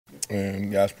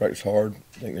and guys practice hard.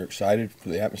 I think they're excited for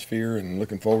the atmosphere and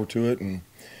looking forward to it, and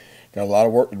got a lot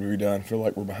of work to be done. I feel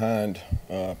like we're behind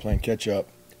playing catch up.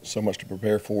 So much to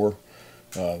prepare for.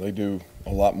 They do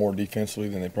a lot more defensively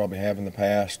than they probably have in the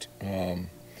past.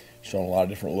 Showing a lot of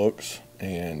different looks,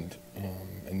 and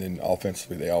then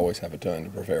offensively they always have a ton to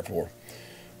prepare for.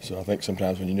 So I think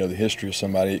sometimes when you know the history of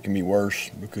somebody, it can be worse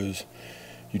because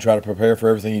you try to prepare for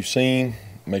everything you've seen.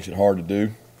 It makes it hard to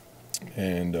do,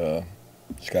 and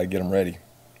just got to get them ready.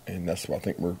 And that's why I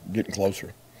think we're getting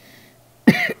closer.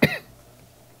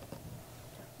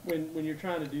 When you're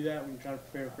trying to do that, when you're trying to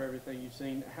prepare for everything you've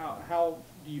seen, how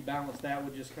do you balance that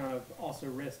with just kind of also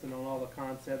resting on all the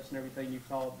concepts and everything you've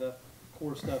taught, the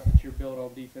core stuff that you're built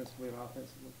on defensively and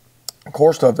offensively?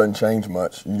 Core stuff doesn't change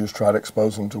much. You just try to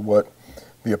expose them to what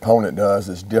the opponent does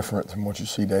is different than what you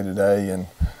see day to day.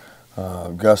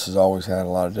 And Gus has always had a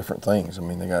lot of different things. I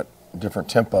mean, they got different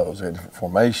tempos, they got different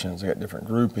formations, they got different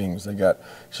groupings.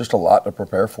 It's just a lot to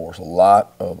prepare for. It's a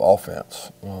lot of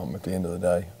offense at the end of the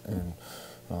day. And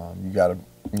you got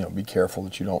to be careful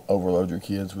that you don't overload your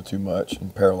kids with too much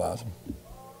and paralyze them.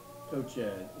 Coach,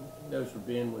 knows for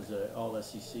Ben was an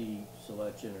All-SEC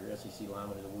selection or SEC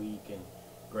Lineman of the Week and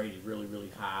graded really, really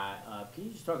high. Can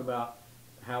you just talk about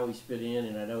how he's fit in?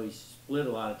 And I know he split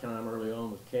a lot of time early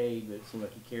on with Cade, but it seemed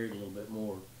like he carried a little bit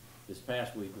more this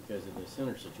past week because of the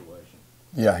center situation.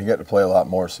 Yeah, he got to play a lot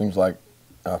more. It seems like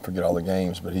I forget all the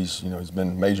games, but he's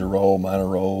been major role, minor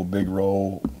role, big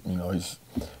role. He's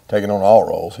taken on all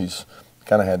roles. He's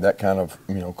kind of had that kind of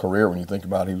career when you think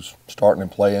about it. He was starting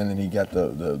and playing, and he got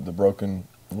the broken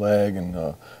leg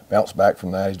and bounced back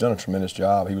from that. He's done a tremendous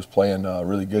job. He was playing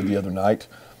really good the other night,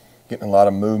 getting a lot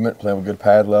of movement, playing with good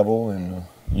pad level, and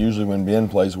usually when Ben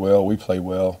plays well, we play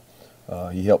well.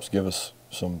 He helps give us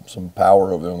some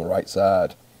power over there on the right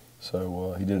side.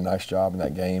 So he did a nice job in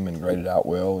that game and graded out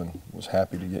well, and was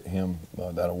happy to get him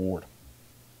that award.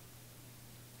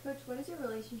 Coach, what is your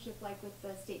relationship like with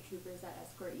the state troopers that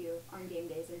escort you on game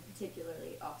days, and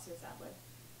particularly Officer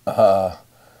Sadler?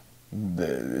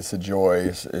 It's a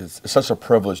joy. It's such a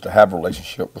privilege to have a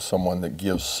relationship with someone that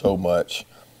gives so much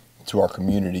to our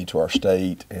community, to our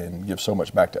state, and gives so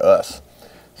much back to us.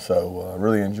 So I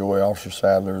really enjoy Officer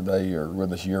Sadler. They are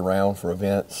with us year-round for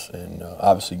events and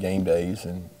obviously game days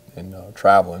and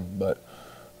traveling, but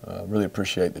really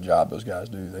appreciate the job those guys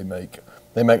do. They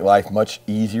make life much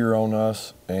easier on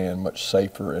us and much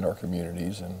safer in our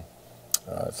communities, and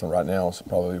so right now it's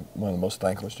probably one of the most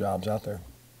thankless jobs out there.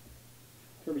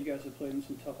 Kirby, you guys have played in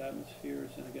some tough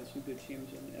atmospheres and against some good teams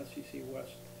in the SEC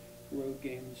West road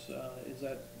games. Is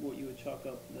that what you would chalk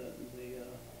up the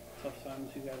tough times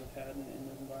you guys have had in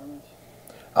those environments?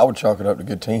 I would chalk it up to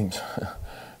good teams.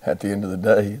 At the end of the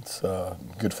day, it's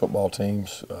good football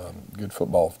teams, good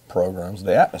football programs.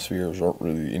 The atmospheres aren't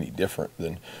really any different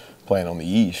than playing on the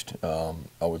East. I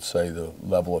would say the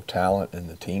level of talent and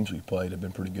the teams we played have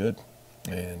been pretty good,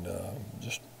 and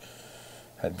just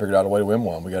hadn't figured out a way to win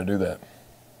one. We got to do that.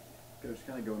 Coach,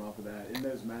 kind of going off of that, in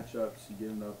those matchups, you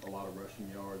get enough, a lot of rushing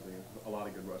yards, and a lot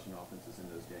of good rushing offenses in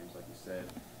those games, like you said.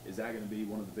 Is that going to be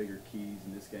one of the bigger keys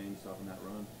in this game, stopping that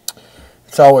run?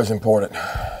 It's always important.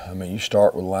 I mean, you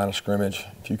start with a line of scrimmage.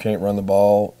 If you can't run the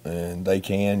ball and they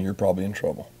can, you're probably in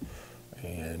trouble.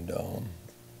 And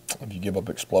if you give up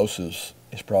explosives,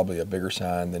 it's probably a bigger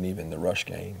sign than even the rush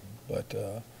game. But,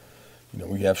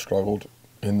 we have struggled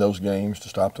in those games to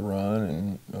stop the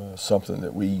run, and something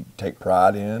that we take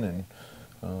pride in and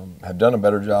have done a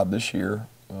better job this year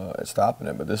at stopping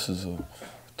it. But this is a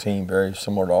team very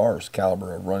similar to ours,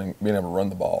 caliber of being able to run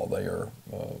the ball. They are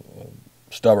a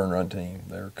stubborn run team.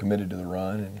 They're committed to the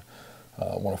run and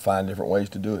want to find different ways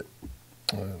to do it.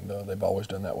 And they've always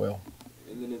done that well.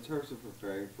 And then in terms of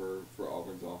preparing for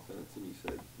Auburn's offense, and you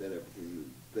said that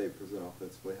everything that they present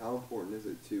offensively, how important is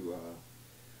it to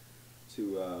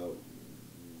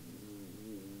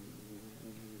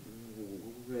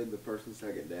win the first and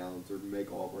second downs, or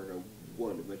make Auburn a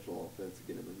one-dimensional offense to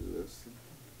get them into those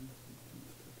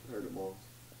third and longs?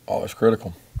 Oh, it's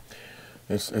critical.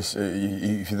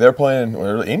 If they're playing,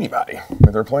 or anybody,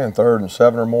 if they're playing 3rd and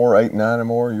 7 or more, 8 and 9 or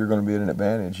more, you're going to be at an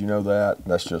advantage. You know that.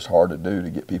 That's just hard to do, to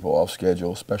get people off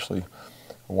schedule, especially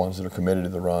the ones that are committed to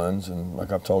the runs. And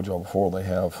like I've told y'all before, they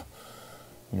have,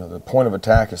 the point of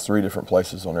attack is 3 different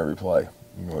places on every play.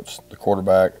 It's the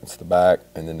quarterback, it's the back,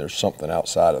 and then there's something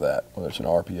outside of that, whether it's an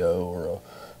RPO or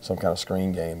some kind of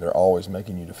screen game. They're always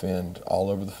making you defend all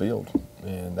over the field.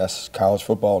 And that's college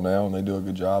football now, and they do a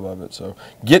good job of it. So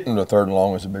getting to 3rd and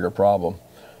long is a bigger problem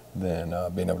than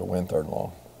being able to win 3rd and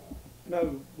long. I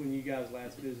know when you guys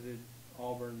last visited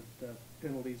Auburn, the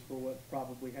penalties were what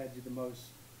probably had you the most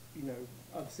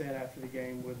upset after the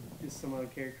game with just some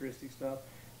uncharacteristic stuff.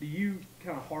 Do you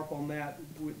kind of harp on that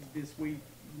this week,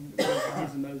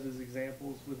 using those as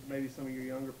examples with maybe some of your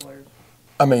younger players?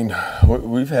 I mean,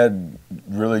 we've had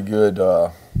really good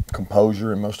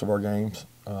composure in most of our games,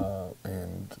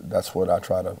 and that's what I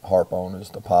try to harp on is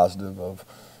the positive of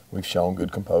we've shown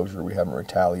good composure. We haven't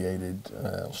retaliated,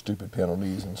 stupid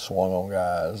penalties and swung on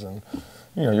guys. And,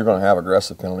 you're going to have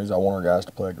aggressive penalties. I want our guys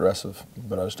to play aggressive,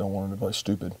 but I just don't want them to play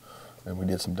stupid. And we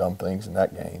did some dumb things in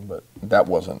that game, but that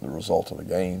wasn't the result of the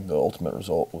game. The ultimate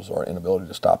result was our inability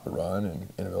to stop the run and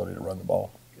inability to run the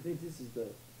ball. I think this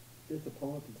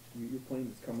opponent that you're playing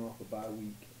that's coming off a bye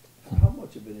week. How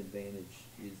much of an advantage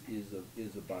is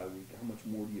a bye week? How much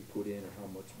more do you put in, or how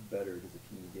much better does a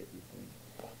team get, do you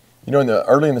think?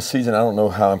 Early in the season, I don't know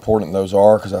how important those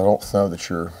are because I don't know that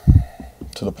you're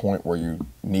to the point where you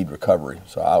need recovery.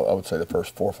 So I would say the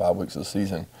first 4 or 5 weeks of the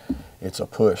season, it's a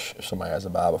push if somebody has a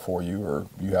bye before you or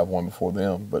you have one before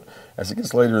them. But as it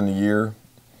gets later in the year,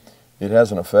 it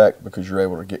has an effect because you're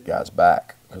able to get guys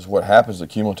back. Because what happens, the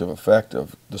cumulative effect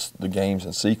of the games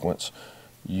in sequence,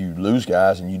 you lose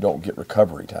guys and you don't get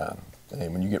recovery time.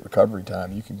 And when you get recovery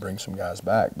time, you can bring some guys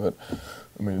back. But,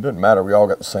 I mean, it doesn't matter. We all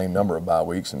got the same number of bye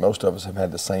weeks, and most of us have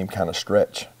had the same kind of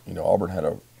stretch. Auburn had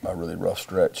a really rough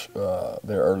stretch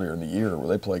there earlier in the year where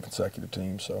they played consecutive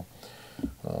teams. So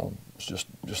it's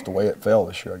just the way it fell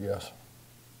this year, I guess.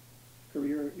 Kirby,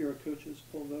 you're a coach's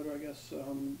poll voter, I guess. The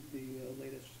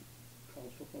latest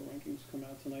college football rankings come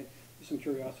out tonight. Just some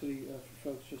curiosity for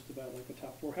folks just about like the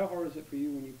top 4. How hard is it for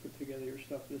you when you put together your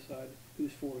stuff to decide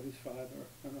who's 4, who's 5, or I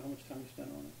don't know how much time you spend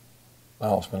on it? I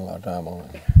don't spend a lot of time on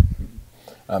it.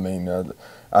 I mean,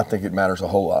 I think it matters a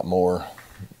whole lot more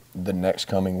the next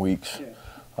coming weeks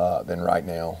than right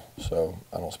now. So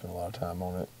I don't spend a lot of time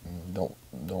on it. And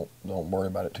don't worry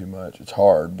about it too much. It's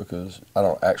hard because I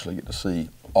don't actually get to see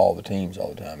all the teams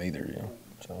all the time either.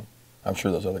 So I'm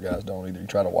sure those other guys don't either. You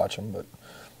try to watch them, but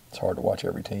it's hard to watch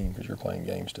every team because you're playing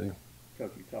games too.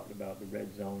 Coach, you talked about the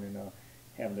red zone and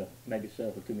having to maybe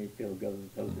settle for too many field goals as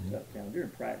opposed to touchdowns. During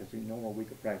practice, normal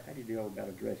week of practice, how do you deal about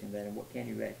addressing that, and what can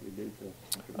you actually do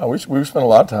to? We spend a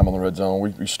lot of time on the red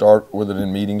zone. We start with it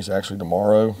in meetings actually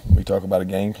tomorrow. We talk about a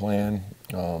game plan.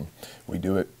 We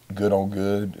do it good on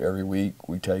good every week.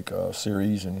 We take a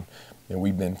series, and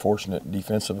we've been fortunate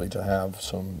defensively to have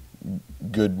some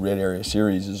good red area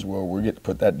series where we get to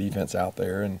put that defense out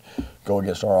there and go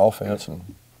against our offense.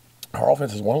 And our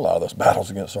offense has won a lot of those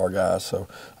battles against our guys, so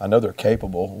I know they're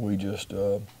capable. We just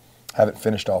haven't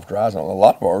finished off drives. And a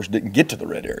lot of ours didn't get to the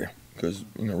red area because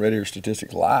red area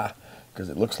statistics lie because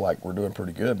it looks like we're doing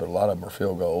pretty good, but a lot of them are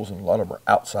field goals and a lot of them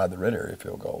are outside the red area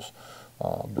field goals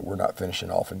that we're not finishing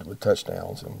off with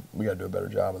touchdowns, and we got to do a better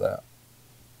job of that.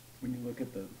 When you look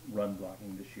at the run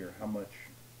blocking this year, how much,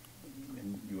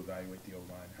 and you evaluate the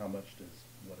O-line, how much does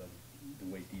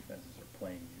the way defenses are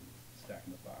playing you,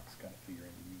 stacking the box, kind of figure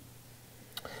into you?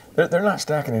 They're not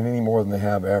stacking it any more than they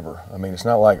have ever. I mean, it's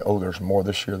not like, there's more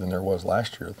this year than there was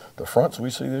last year. The fronts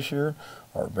we see this year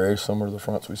are very similar to the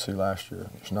fronts we see last year.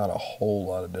 There's not a whole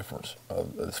lot of difference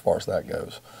as far as that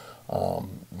goes.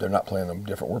 They're not playing them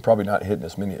different. We're probably not hitting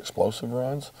as many explosive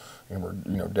runs, and we're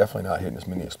definitely not hitting as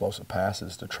many explosive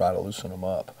passes to try to loosen them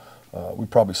up. We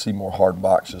probably see more hard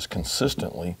boxes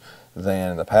consistently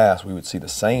than in the past. We would see the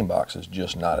same boxes,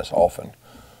 just not as often.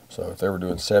 So if they were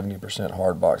doing 70%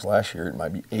 hard box last year, it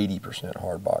might be 80%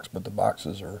 hard box, but the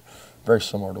boxes are very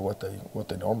similar to what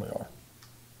they normally are.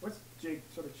 What's Jake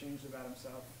sort of changed about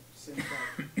himself since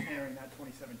entering that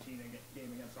 2017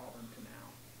 game against Auburn to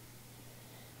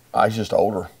now? He's just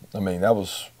older. I mean, that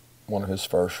was one of his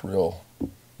first real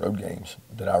road games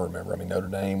that I remember. I mean, Notre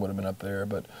Dame would have been up there,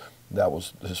 but that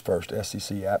was his first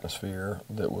SEC atmosphere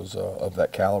that was of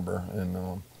that caliber,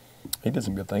 and he did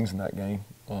some good things in that game.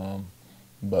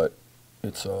 But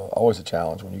it's always a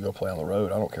challenge when you go play on the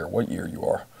road. I don't care what year you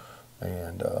are.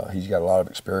 And he's got a lot of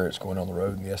experience going on the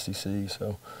road in the SEC.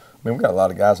 So, I mean, we've got a lot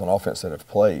of guys on offense that have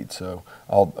played. So,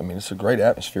 it's a great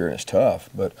atmosphere and it's tough.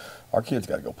 But our kids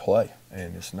got to go play.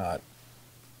 And it's not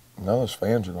 – none of those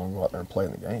fans are going to go out there and play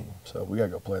in the game. So, we got to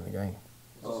go play in the game.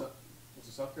 Was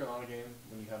the South Carolina game,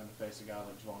 when you having to face a guy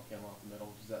like Javon Campbell off the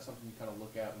middle, is that something you kind of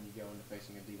look at when you go into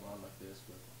facing a D-line like this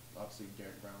with obviously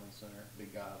Derrick Brown in the center,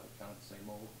 big guy, kind of the same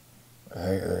mold?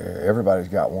 Hey, everybody's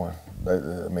got one.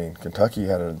 Kentucky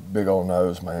had a big old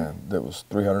nose, man, that was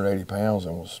 380 pounds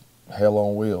and was hell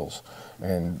on wheels.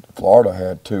 And Florida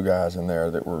had 2 guys in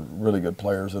there that were really good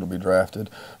players that'll be drafted.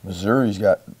 Missouri's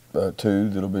got 2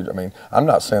 that'll be – I'm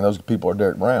not saying those people are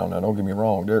Derrick Brown. Now, don't get me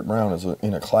wrong. Derrick Brown is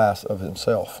in a class of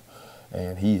himself,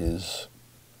 and he is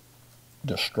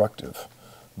destructive.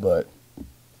 But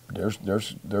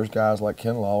there's guys like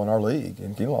Kinlaw in our league,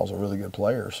 and Kinlaw's a really good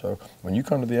player. So when you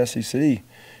come to the SEC,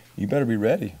 you better be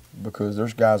ready because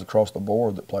there's guys across the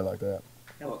board that play like that.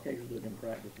 How's Casey look in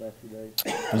practice last 2 days?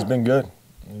 He's been good.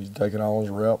 He's taking all his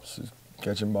reps. He's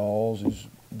catching balls. He's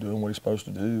doing what he's supposed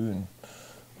to do, and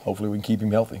hopefully we can keep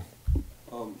him healthy.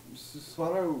 So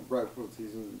I know right before the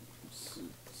season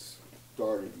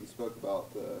started, you spoke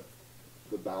about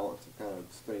the balance of kind of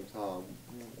spending time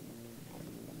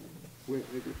with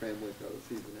your family throughout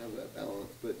the season, have that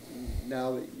balance. But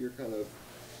now that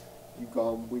you've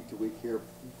gone week to week here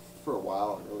for a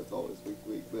while, I know it's always week to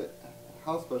week, but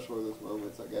how special are those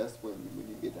moments, I guess, when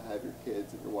you get to have your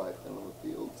kids and your wife down on the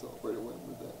field celebrate a win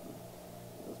with them,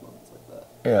 and those moments like that?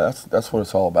 Yeah, that's what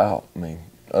it's all about. I mean,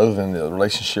 other than the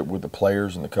relationship with the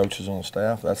players and the coaches on the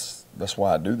staff, that's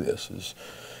why I do this, is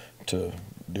to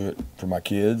do it for my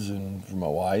kids and for my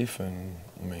wife. And,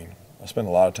 I mean, I spend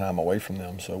a lot of time away from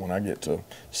them, so when I get to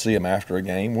see them after a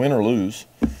game, win or lose,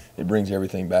 it brings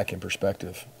everything back in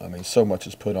perspective. I mean, so much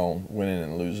is put on winning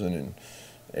and losing, and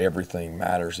everything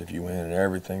matters if you win, and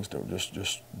everything's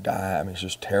just die. I mean, it's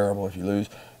just terrible if you lose.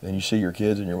 Then you see your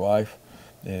kids and your wife,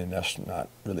 and that's not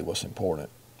really what's important.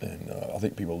 And I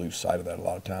think people lose sight of that a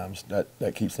lot of times.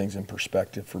 That keeps things in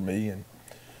perspective for me, and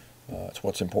it's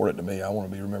what's important to me. I want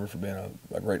to be remembered for being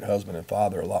a great husband and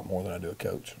father a lot more than I do a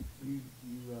coach. You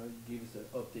gave us an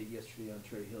update yesterday on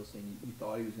Trey Hill saying you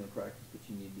thought he was going to practice, but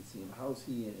you needed to see him. How's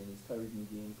he, and is Tyreek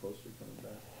McGinn closer to coming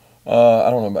back? I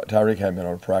don't know about Tyreek. Hasn't been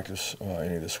able to practice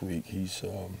any this week. He's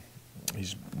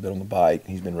been on the bike.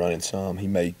 He's been running some. He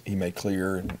may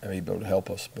clear and may be able to help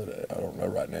us, but I don't know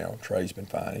right now. Trey's been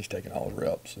fine. He's taken all his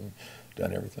reps and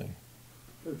done everything.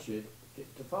 Coach,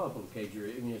 to follow up on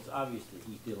KJ, I mean, it's obvious that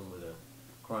he's dealing with a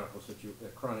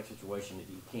chronic situation that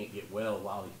he can't get well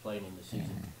while he's playing in the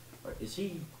season. Is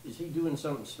he doing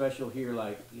something special here?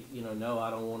 Like, no,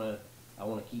 I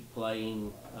want to keep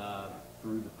playing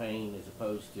through the pain, as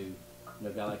opposed to, a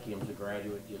guy like him's a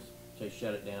graduate, just say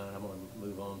shut it down and I'm going to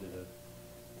move on to the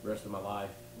rest of my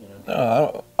life.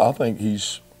 No, I think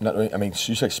he's not. I mean,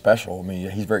 you say special. I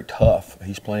mean, he's very tough.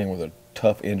 He's playing with a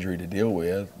tough injury to deal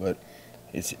with, but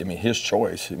it's, I mean, his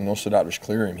choice. Once the doctors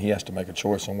clear him, he has to make a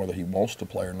choice on whether he wants to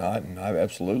play or not. And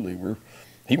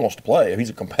he wants to play. If he's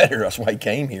a competitor, that's why he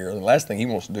came here. And the last thing he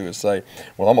wants to do is say,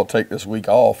 well, I'm going to take this week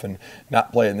off and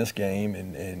not play in this game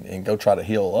and go try to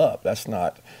heal up. That's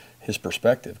not his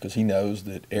perspective, because he knows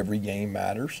that every game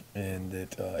matters and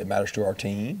that it matters to our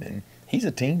team. And he's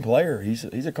a team player. He's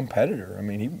a competitor. I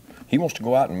mean, he wants to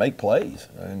go out and make plays.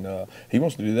 And he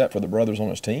wants to do that for the brothers on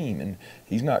his team. And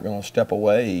he's not going to step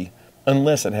away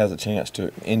unless it has a chance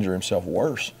to injure himself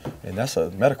worse. And that's a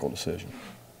medical decision.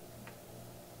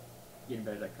 Getting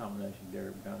back to that combination,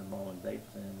 Derrick, Marlon,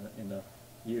 Davidson, in the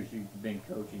years you've been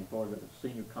coaching, as far as the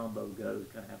senior combo goes,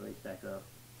 kind of how do they stack up?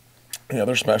 Yeah,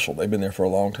 they're special. They've been there for a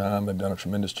long time. They've done a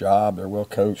tremendous job. They're well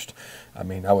coached. I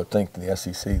mean, I would think in the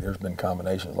SEC there's been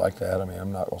combinations like that. I mean,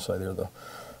 I'm not going to say they're the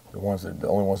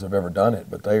only ones that have ever done it,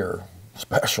 but they are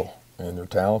special and they're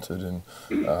talented. And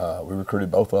we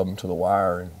recruited both of them to the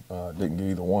wire and didn't get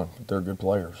either one. But they're good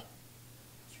players.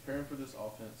 Is preparing for this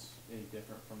offense any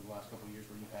different from the last couple of years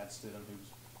where you've had Stidham,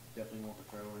 who's definitely more to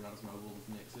throw or not as mobile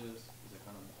as Nix is? Is it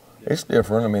kind of different? It's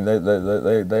different. I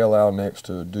mean, they allow Nix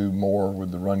to do more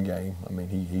with the run game. I mean,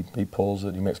 he pulls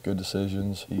it. He makes good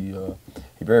decisions. He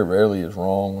very rarely is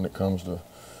wrong when it comes to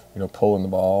pulling the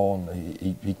ball, and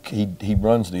he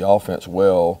runs the offense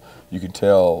well. You can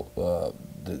tell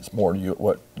that it's more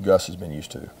what Gus has been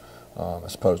used to,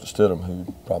 as opposed to Stidham,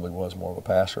 who probably was more of a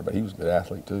passer, but he was a good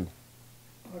athlete too.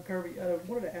 Kirby, I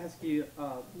wanted to ask you,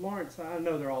 Lawrence, I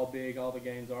know they're all big, all the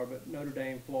games are, but Notre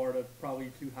Dame, Florida, probably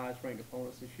two highest-ranked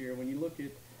opponents this year. When you look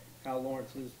at how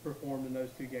Lawrence has performed in those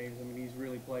two games, I mean, he's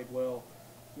really played well.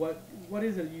 What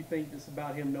is it you think that's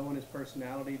about him knowing his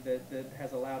personality that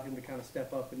has allowed him to kind of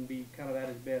step up and be kind of at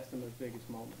his best in those biggest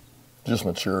moments? Just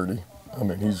maturity. I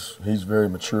mean, he's very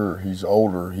mature. He's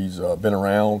older. He's been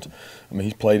around. I mean,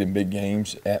 he's played in big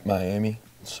games at Miami.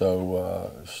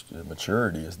 So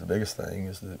maturity is the biggest thing.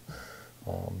 Is that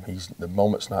the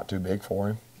moment's not too big for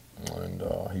him, and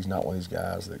he's not one of these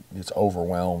guys that gets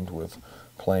overwhelmed with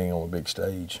playing on a big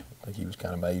stage. I think he was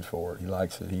kind of made for it. He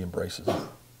likes it. He embraces it.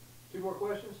 Two more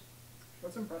questions.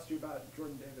 What's impressed you about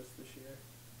Jordan Davis this year?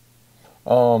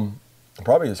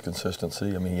 Probably his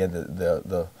consistency. I mean, he had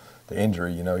the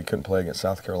injury. He couldn't play against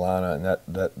South Carolina, and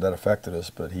that affected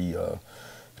us. But he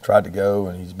tried to go,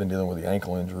 and he's been dealing with the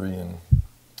ankle injury. And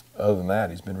other than that,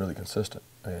 he's been really consistent.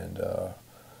 And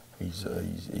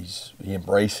he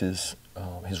embraces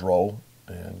his role,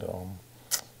 and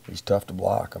he's tough to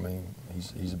block. I mean,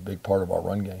 he's a big part of our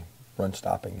run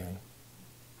stopping game.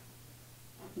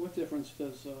 What difference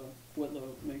does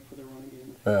Whitlow make for the running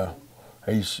game? Yeah,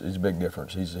 he's a big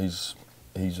difference. He's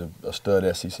a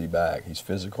stud SEC back. He's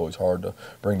physical. He's hard to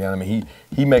bring down. I mean,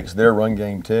 he makes their run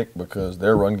game tick because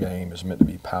their run game is meant to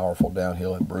be powerful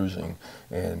downhill and bruising.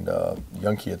 And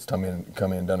young kids come in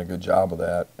and done a good job of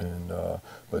that. And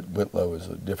but Whitlow is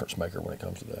a difference maker when it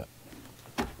comes to that.